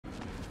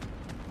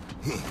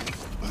You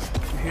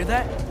hear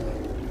that?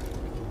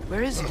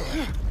 Where is he?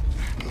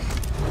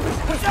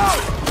 Watch out!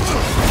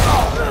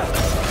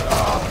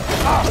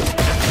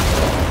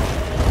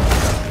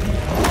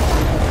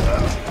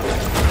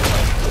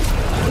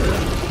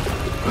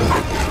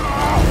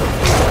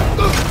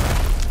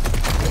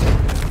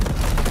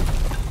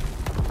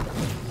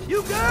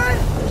 You good?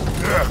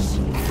 Yes.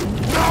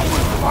 Now we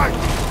fight.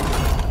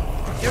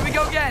 Here we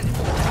go again.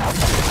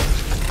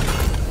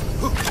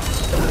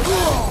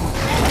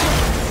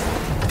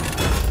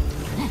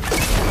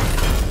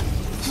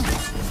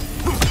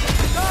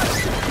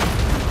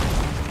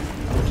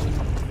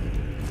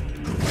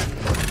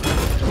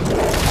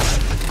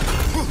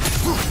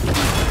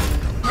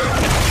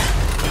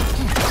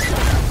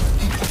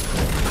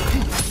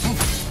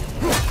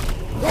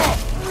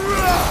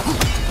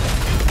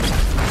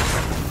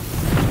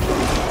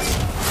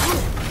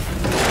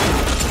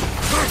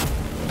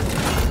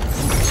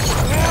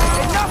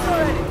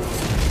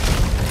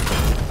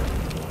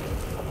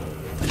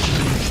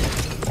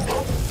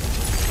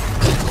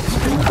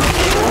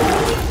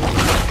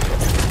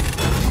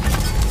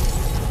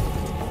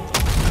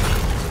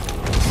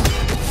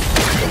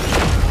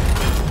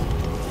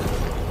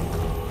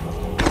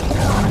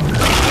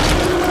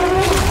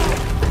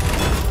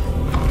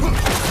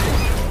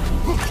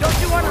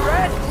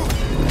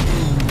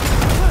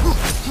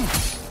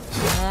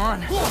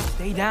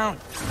 Stay down.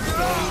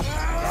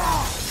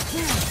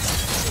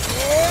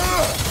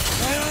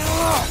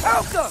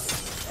 Elka!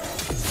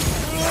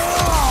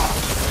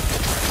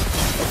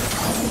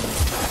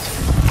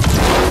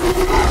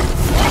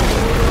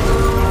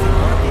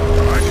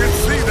 I can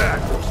see that.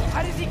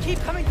 How does he keep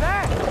coming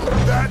back?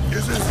 That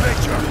is his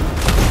nature.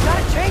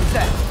 Gotta change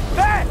that.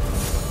 Fast!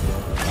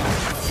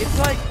 It's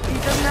like he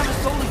doesn't have a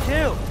soul to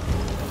kill.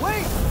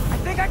 Wait, I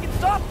think I can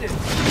stop this.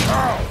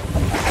 How?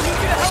 I need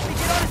you to help me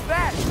get on his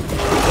back.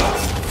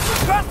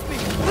 Trust me,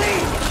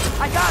 please!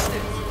 I got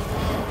this!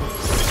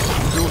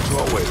 Do it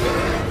your way.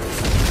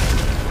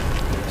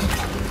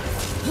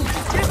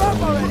 Give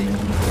up already!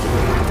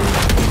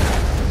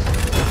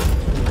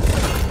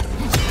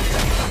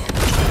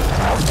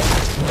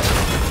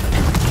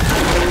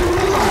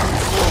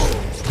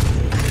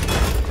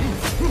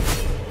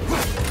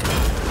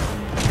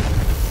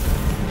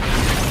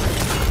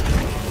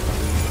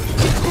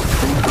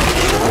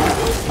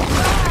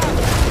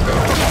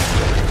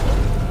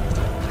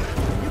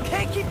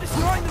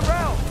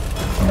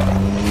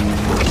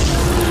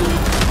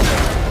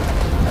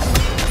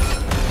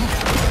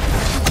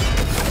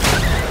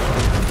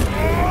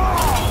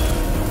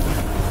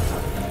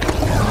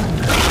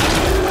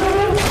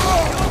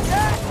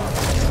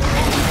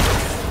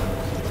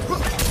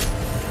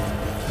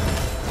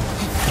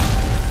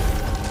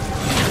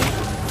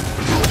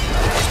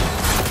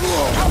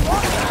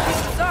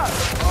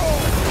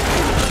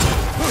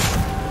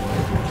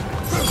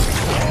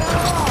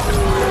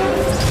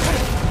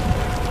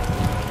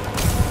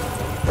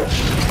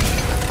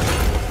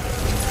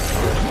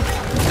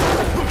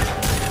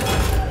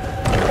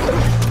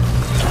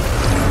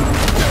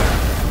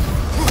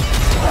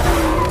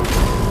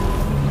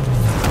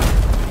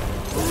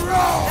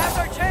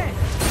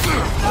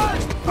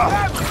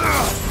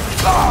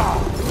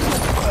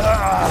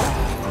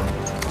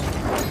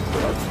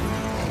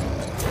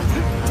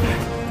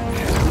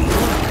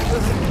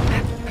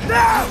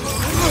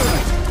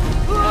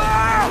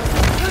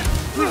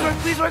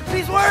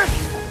 Please work!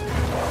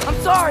 I'm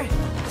sorry!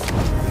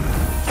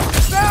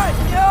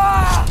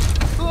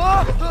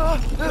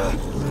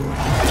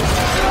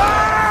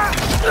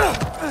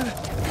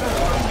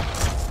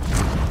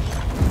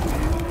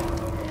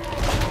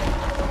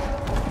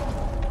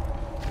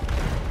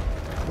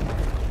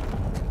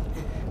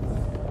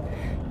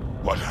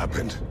 What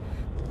happened?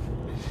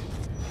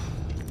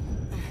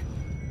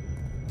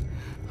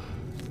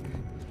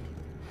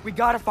 We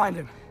gotta find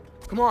him.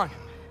 Come on.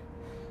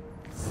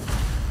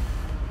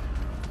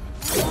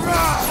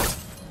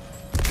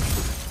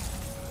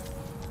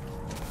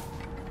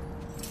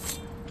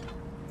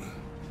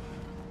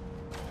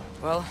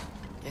 Well,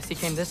 guess he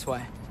came this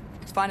way.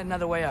 Let's find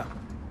another way up.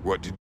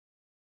 What did...